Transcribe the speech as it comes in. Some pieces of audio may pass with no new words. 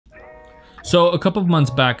So a couple of months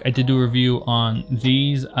back, I did do a review on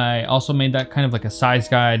these. I also made that kind of like a size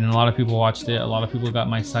guide, and a lot of people watched it. A lot of people got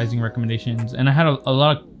my sizing recommendations, and I had a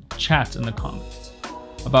lot of chats in the comments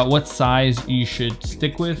about what size you should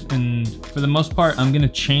stick with. And for the most part, I'm gonna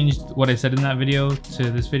change what I said in that video to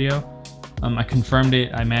this video. I confirmed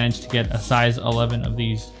it. I managed to get a size 11 of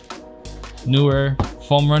these newer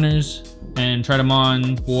foam runners and tried them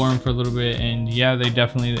on, wore them for a little bit, and yeah, they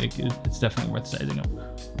definitely, it's definitely worth sizing up.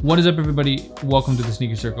 What is up, everybody? Welcome to the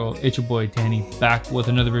Sneaker Circle. It's your boy Danny, back with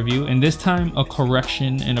another review, and this time a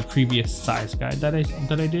correction in a previous size guide that I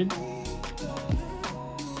did.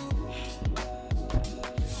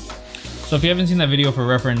 So if you haven't seen that video, for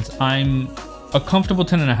reference, I'm a comfortable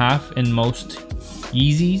 10.5 in most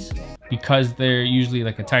Yeezys because they're usually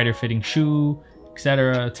like a tighter fitting shoe,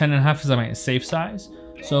 etc. 10.5 is my safe size.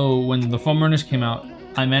 So when the foam runners came out,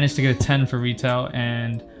 I managed to get a 10 for retail,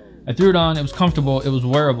 and I threw it on. It was comfortable, it was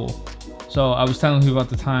wearable. So I was telling people at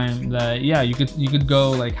the time that yeah, you could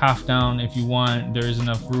go like half down if you want. There is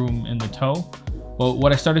enough room in the toe. But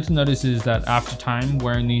what I started to notice is that after time,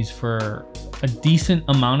 wearing these for a decent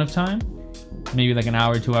amount of time, maybe like an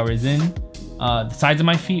hour, 2 hours in, the sides of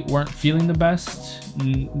my feet weren't feeling the best.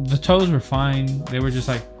 The toes were fine, they were just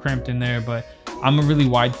like cramped in there, but I'm a really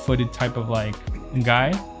wide-footed type of like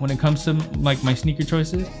guy when it comes to like my sneaker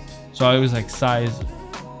choices, so I always like size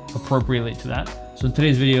appropriately to that. So in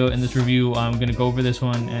today's video, in this review, I'm gonna go over this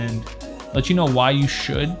one and let you know why you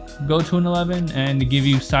should go to an 11 and give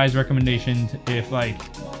you size recommendations if like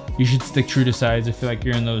you should stick true to size, if like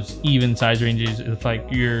you're in those even size ranges, if like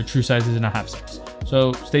your true size isn't a half size.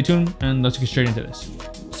 So stay tuned and let's get straight into this.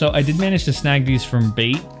 So I did manage to snag these from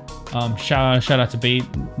Bait. Shout out to Bait,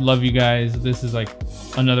 love you guys. This is like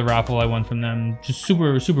another raffle I won from them, just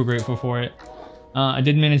super grateful for it. I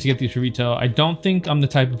did manage to get these for retail. I don't think I'm the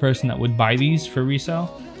type of person that would buy these for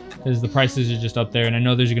resale because the prices are just up there, and I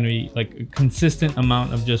know there's going to be like a consistent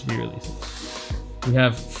amount of just re-releases. We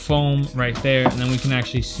have foam right there, and then we can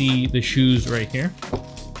actually see the shoes right here.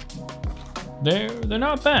 They're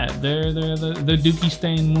not bad. They're Dookie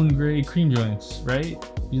Stain Moon Gray cream joints, right?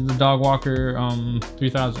 These are the Dog Walker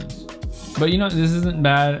 3000s. But you know, this isn't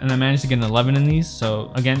bad, and I managed to get an 11 in these.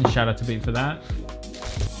 So again, shout out to Bait for that.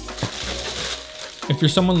 If you're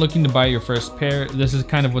someone looking to buy your first pair, this is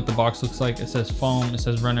kind of what the box looks like. It says foam, it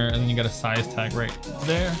says runner, and then you got a size tag right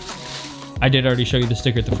there. I did already show you the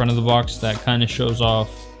sticker at the front of the box that kind of shows off,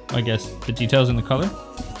 I guess, the details in the color.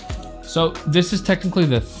 So this is technically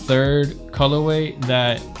the third colorway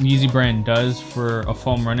that Yeezy brand does for a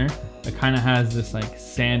foam runner. It kind of has this like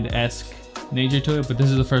sand-esque nature to it, but this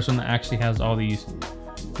is the first one that actually has all these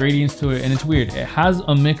gradients to it, and it's weird. It has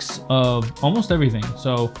a mix of almost everything.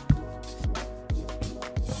 So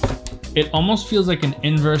it almost feels like an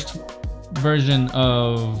inverse version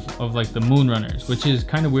of like the Moon Runners, which is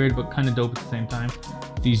kind of weird but kind of dope at the same time.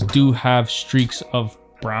 These do have streaks of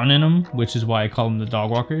brown in them, which is why I call them the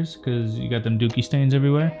Dog Walkers, because you got them dookie stains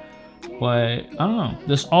everywhere. But I don't know,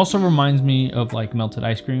 this also reminds me of like melted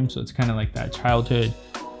ice cream, so it's kind of like that childhood,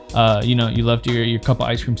 you know, you left your cup of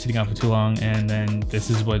ice cream sitting out for too long, and then this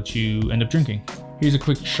is what you end up drinking. Here's a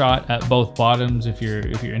quick shot at both bottoms if you're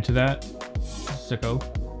into that.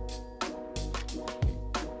 Sicko.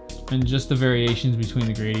 And just the variations between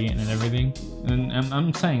the gradient and everything. And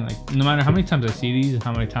I'm saying, like, no matter how many times I see these and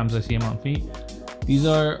how many times I see them on feet, these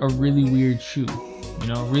are a really weird shoe, you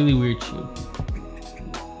know, really weird shoe.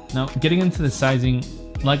 Now, getting into the sizing,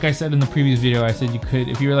 like I said in the previous video, I said you could,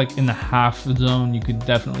 if you're like in the half zone, you could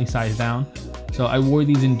definitely size down. So I wore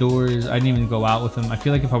these indoors. I didn't even go out with them. I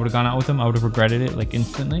feel like if I would have gone out with them, I would have regretted it like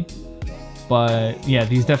instantly. But yeah,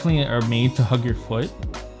 these definitely are made to hug your foot.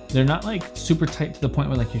 They're not like super tight to the point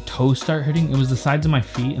where like your toes start hurting. It was the sides of my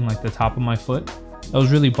feet and like the top of my foot that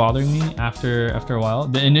was really bothering me after a while.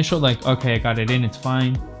 The initial like, okay, I got it in, it's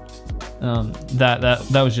fine.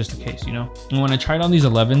 That was just the case, you know. And when I tried on these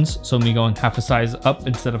 11s, so me going half a size up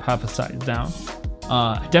instead of half a size down,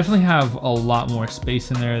 I definitely have a lot more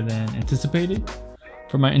space in there than anticipated.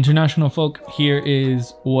 For my international folk, here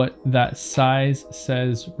is what that size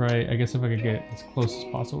says, right? I guess if I could get as close as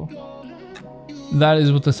possible. That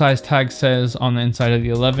is what the size tag says on the inside of the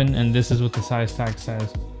 11, and this is what the size tag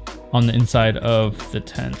says on the inside of the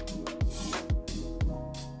 10.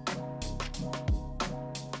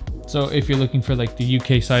 So if you're looking for like the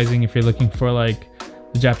UK sizing, if you're looking for like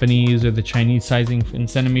the Japanese or the Chinese sizing in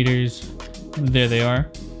centimeters, there they are.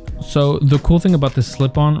 So the cool thing about this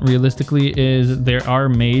slip-on realistically is they are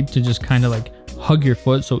made to just kind of like hug your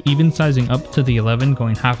foot. So even sizing up to the 11,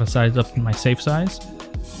 going half a size up in my safe size,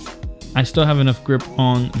 I still have enough grip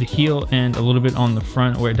on the heel and a little bit on the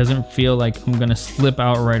front where it doesn't feel like I'm gonna slip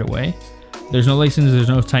out right away. There's no lacings, there's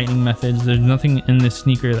no tightening methods, there's nothing in this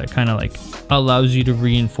sneaker that kind of like allows you to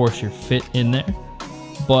reinforce your fit in there,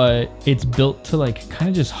 but it's built to like kind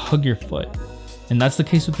of just hug your foot. And that's the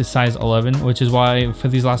case with the size 11, which is why for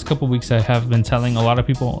these last couple weeks I have been telling a lot of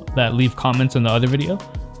people that leave comments in the other video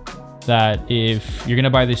that if you're gonna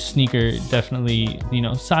buy this sneaker, definitely, you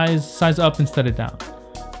know, size up instead of down.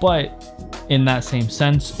 But in that same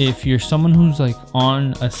sense, if you're someone who's like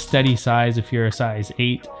on a steady size, if you're a size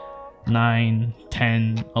 8, 9,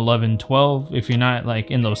 10, 11, 12, if you're not like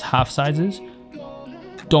in those half sizes,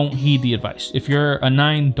 don't heed the advice. If you're a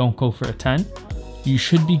 9, don't go for a 10. You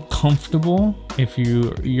should be comfortable, if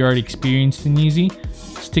you're already experienced in Yeezy,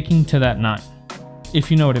 sticking to that 9, if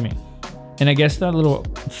you know what I mean. And I guess that little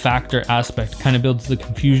factor aspect kind of builds the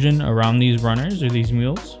confusion around these runners or these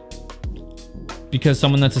mules, because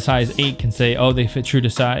someone that's a size 8 can say, oh, they fit true to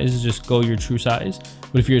size, just go your true size.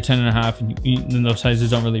 But if you're a 10.5 and those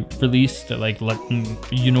sizes don't really release, they're like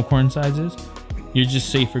unicorn sizes, you're just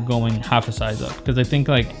safer going half a size up. Because I think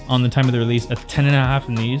like on the time of the release, a 10.5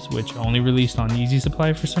 in these, which only released on Yeezy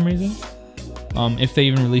Supply for some reason, if they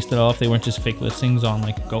even released it all, if they weren't just fake listings on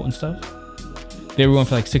like Goat and stuff, they were going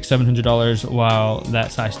for like $600-700, while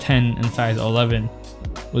that size 10 and size 11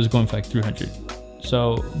 was going for like $300.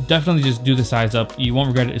 So definitely just do the size up. You won't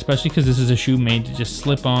regret it, especially because this is a shoe made to just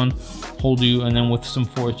slip on, hold you, and then with some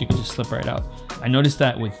force you can just slip right out. I noticed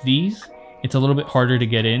that with these, it's a little bit harder to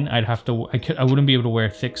get in. I wouldn't be able to wear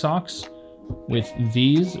thick socks with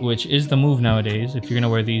these, which is the move nowadays. If you're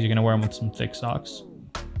gonna wear these, you're gonna wear them with some thick socks.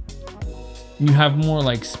 You have more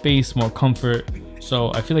like space, more comfort.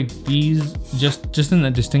 So I feel like these, just in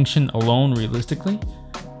the distinction alone, realistically,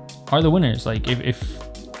 are the winners. Like if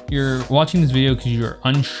you're watching this video because you're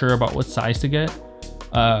unsure about what size to get,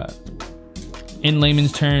 in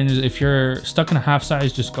layman's terms, if you're stuck in a half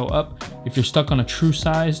size, just go up. If you're stuck on a true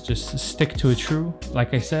size, just stick to a true,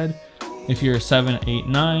 like I said. If you're a 7, 8,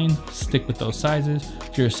 9, stick with those sizes.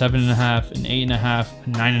 If you're a 7.5, an 8.5, a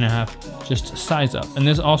 9.5, just size up. And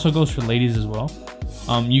this also goes for ladies as well.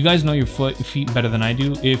 You guys know your feet better than I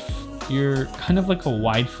do. If you're kind of like a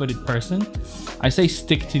wide-footed person, I say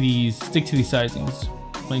stick to these sizings.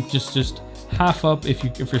 Like just half up if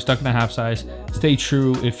you're stuck in a half size. Stay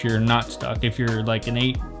true if you're not stuck. If you're like an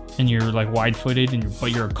 8 and you're like wide-footed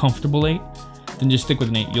but you're a comfortable 8, then just stick with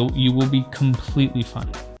an 8. You will be completely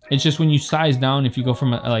fine. It's just when you size down, if you go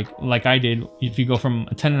from like I did, if you go from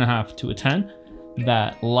a 10.5 to a 10,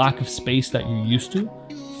 that lack of space that you're used to,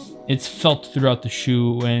 it's felt throughout the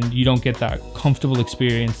shoe, and you don't get that comfortable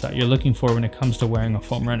experience that you're looking for when it comes to wearing a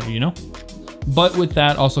foam runner, you know? But with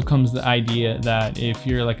that also comes the idea that if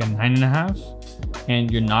you're like a 9.5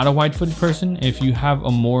 and you're not a wide-footed person, if you have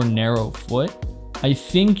a more narrow foot, I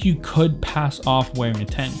think you could pass off wearing a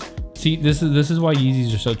 10. See, this is why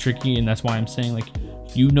Yeezys are so tricky, and that's why I'm saying, like,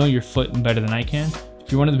 you know your foot better than I can.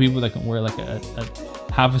 If you're one of the people that can wear like a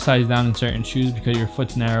half a size down in certain shoes because your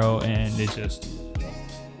foot's narrow and it's just,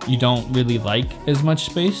 you don't really like as much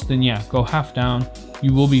space, then yeah, go half down.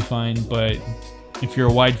 You will be fine. But if you're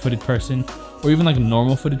a wide-footed person, or even like a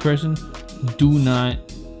normal-footed person, do not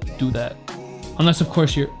do that. Unless, of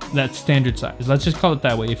course, you're that standard size. Let's just call it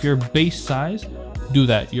that way. If you're base size, do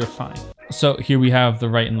that. You're fine. So here we have the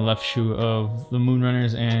right and the left shoe of the Moon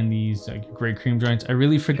Runners and these like gray cream joints. I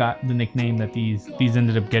really forgot the nickname that these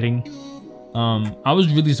ended up getting. I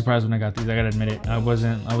was really surprised when I got these. I gotta admit it. I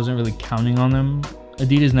wasn't really counting on them.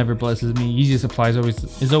 Adidas never blesses me. Yeezy Supply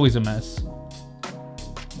is always a mess.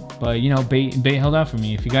 But you know, bait held out for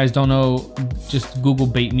me. If you guys don't know, just Google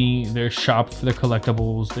Bait Me. They're shop for their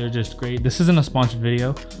collectibles. They're just great. This isn't a sponsored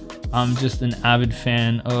video. I'm just an avid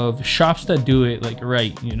fan of shops that do it like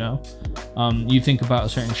right, you know. You think about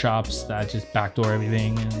certain shops that just backdoor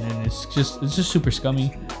everything, and it's just super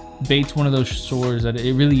scummy. Bait's one of those stores that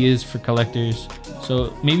it really is for collectors.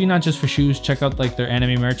 So maybe not just for shoes. Check out like their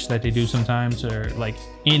anime merch that they do sometimes, or like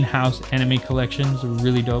in-house anime collections. They're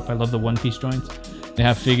really dope. I love the One Piece joints. They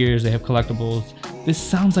have figures, they have collectibles. This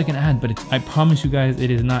sounds like an ad, but I promise you guys it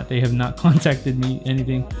is not. They have not contacted me,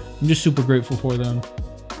 anything. I'm just super grateful for them.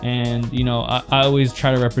 And you know, I always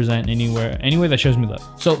try to represent anywhere that shows me love.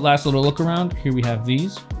 So last little look around, here we have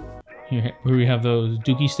these. Here we have those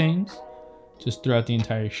dookie stains just throughout the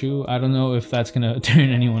entire shoe. I don't know if that's gonna turn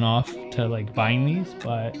anyone off to like buying these,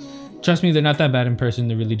 but trust me, they're not that bad in person.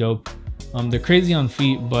 They're really dope. They're crazy on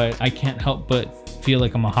feet, but I can't help but feel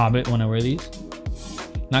like I'm a hobbit when I wear these.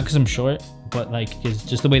 Not because I'm short, but like it's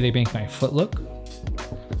just the way they make my foot look.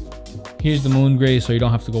 Here's the moon gray, so you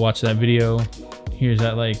don't have to go watch that video. Here's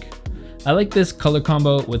that, like, I like this color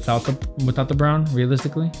combo without the brown,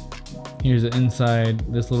 realistically. Here's the inside,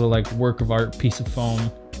 this little like work of art piece of foam.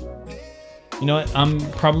 You know what? I'm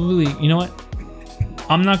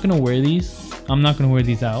not gonna wear these. I'm not gonna wear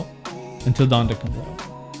these out until Donda comes out.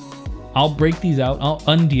 I'll break these out. I'll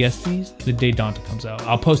un-DS these the day Donda comes out.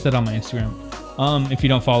 I'll post that on my Instagram. If you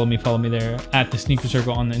don't follow me there at the Sneaker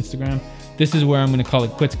Circle on the Instagram. This is where I'm gonna call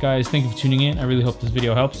it quits, guys. Thank you for tuning in. I really hope this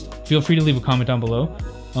video helps. Feel free to leave a comment down below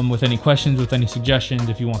with any questions, with any suggestions.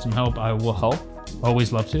 If you want some help, I will help.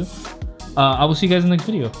 Always love to. I will see you guys in the next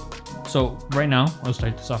video. So right now, I'll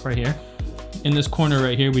start this off right here. In this corner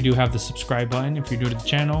right here, we do have the subscribe button if you're new to the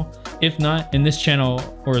channel. If not, in this channel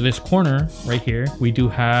or this corner right here, we do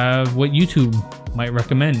have what YouTube might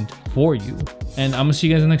recommend for you. And I'm gonna see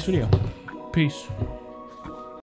you guys in the next video. Peace.